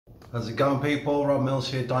How's it going, people? Rob Mills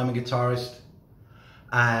here, Diamond Guitarist.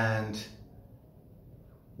 And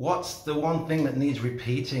what's the one thing that needs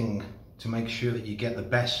repeating to make sure that you get the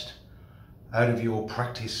best out of your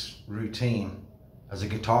practice routine as a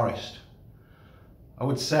guitarist? I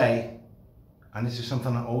would say, and this is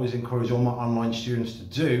something I always encourage all my online students to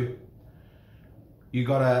do, you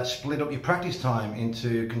gotta split up your practice time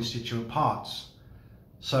into constituent parts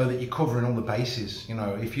so that you're covering all the bases. You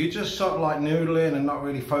know, if you're just sort of like noodling and not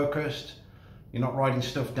really focused, you're not writing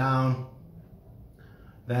stuff down,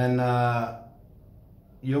 then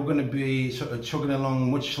you're going to be sort of chugging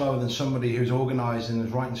along much slower than somebody who's organized and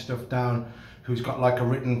is writing stuff down, who's got like a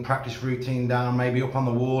written practice routine down, maybe up on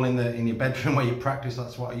the wall in your bedroom where you practice.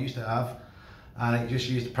 That's what I used to have, and it just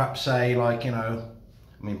used to perhaps say, like, you know,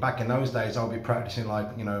 I mean, back in those days I'll be practicing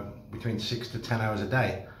like, you know, between 6 to 10 hours a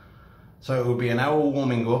day. So it would be an hour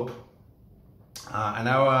warming up, an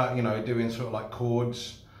hour, you know, doing sort of like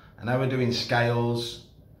chords, an hour doing scales,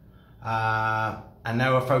 an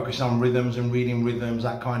hour focused on rhythms and reading rhythms,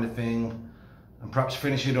 that kind of thing, and perhaps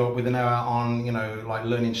finish it up with an hour on, you know, like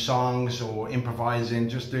learning songs or improvising,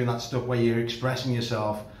 just doing that stuff where you're expressing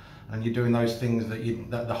yourself and you're doing those things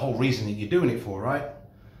that the whole reason that you're doing it for, right?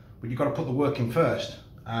 But you've got to put the work in first.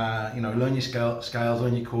 You know, learn your scales,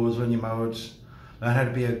 learn your chords, learn your modes, learn how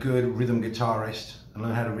to be a good rhythm guitarist and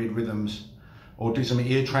learn how to read rhythms, or do some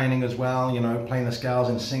ear training as well, you know, playing the scales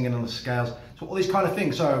and singing on the scales. So all these kind of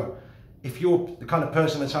things. So if you're the kind of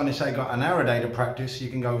person that's only, say, got an hour a day to practice,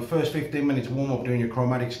 you can go first 15 minutes warm up doing your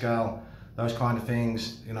chromatic scale, those kind of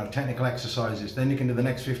things, you know, technical exercises. Then you can do the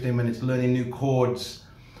next 15 minutes learning new chords,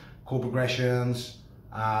 chord progressions,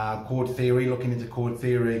 chord theory, looking into chord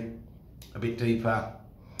theory a bit deeper.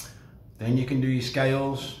 Then you can do your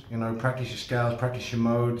scales, you know, practice your scales, practice your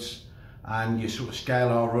modes, and your sort of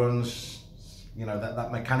scalar runs, you know,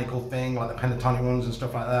 that mechanical thing, like the pentatonic runs and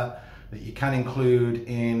stuff like that, that you can include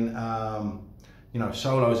in, you know,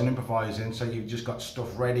 solos and improvising. So you've just got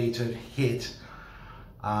stuff ready to hit.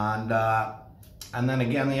 And then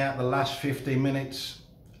again, the last 15 minutes,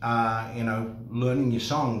 you know, learning your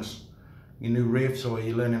songs, your new riffs, or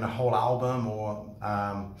you're learning a whole album, or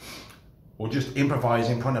just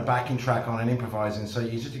improvising, putting a backing track on and improvising. So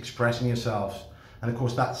you're just expressing yourself. And of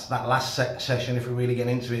course, that last session, if we really get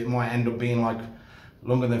into it, might end up being like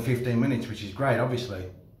longer than 15 minutes, which is great, obviously.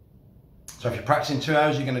 So if you're practicing 2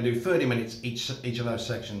 hours, you're going to do 30 minutes each of those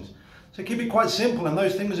sections. So keep it quite simple, and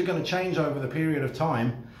those things are going to change over the period of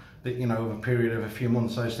time. That, you know, over a period of a few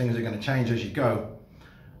months, those things are going to change as you go,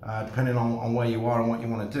 depending on where you are and what you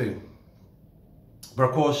want to do. But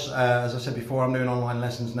of course, as I said before, I'm doing online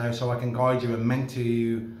lessons now, so I can guide you and mentor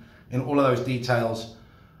you in all of those details,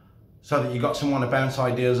 so that you've got someone to bounce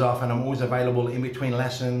ideas off. And I'm always available in between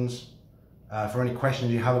lessons for any questions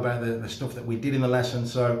you have about the stuff that we did in the lesson.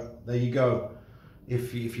 So there you go.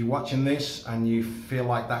 If you're watching this and you feel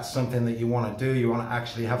like that's something that you want to do, you want to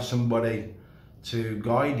actually have somebody to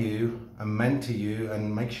guide you and mentor you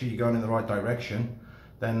and make sure you're going in the right direction,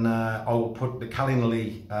 then I will put the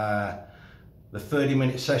Calendly, the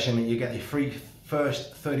 30-minute session, that you get your free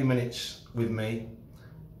first 30 minutes with me,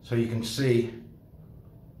 so you can see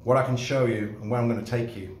what I can show you and where I'm going to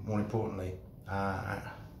take you, more importantly,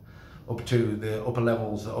 up to the upper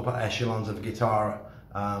levels, the upper echelons of guitar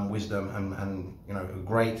wisdom, and you know, a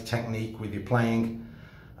great technique with your playing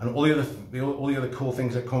and all the other cool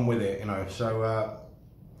things that come with it, you know. So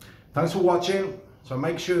thanks for watching. So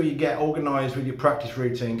make sure you get organized with your practice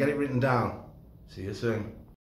routine, get it written down. See you soon.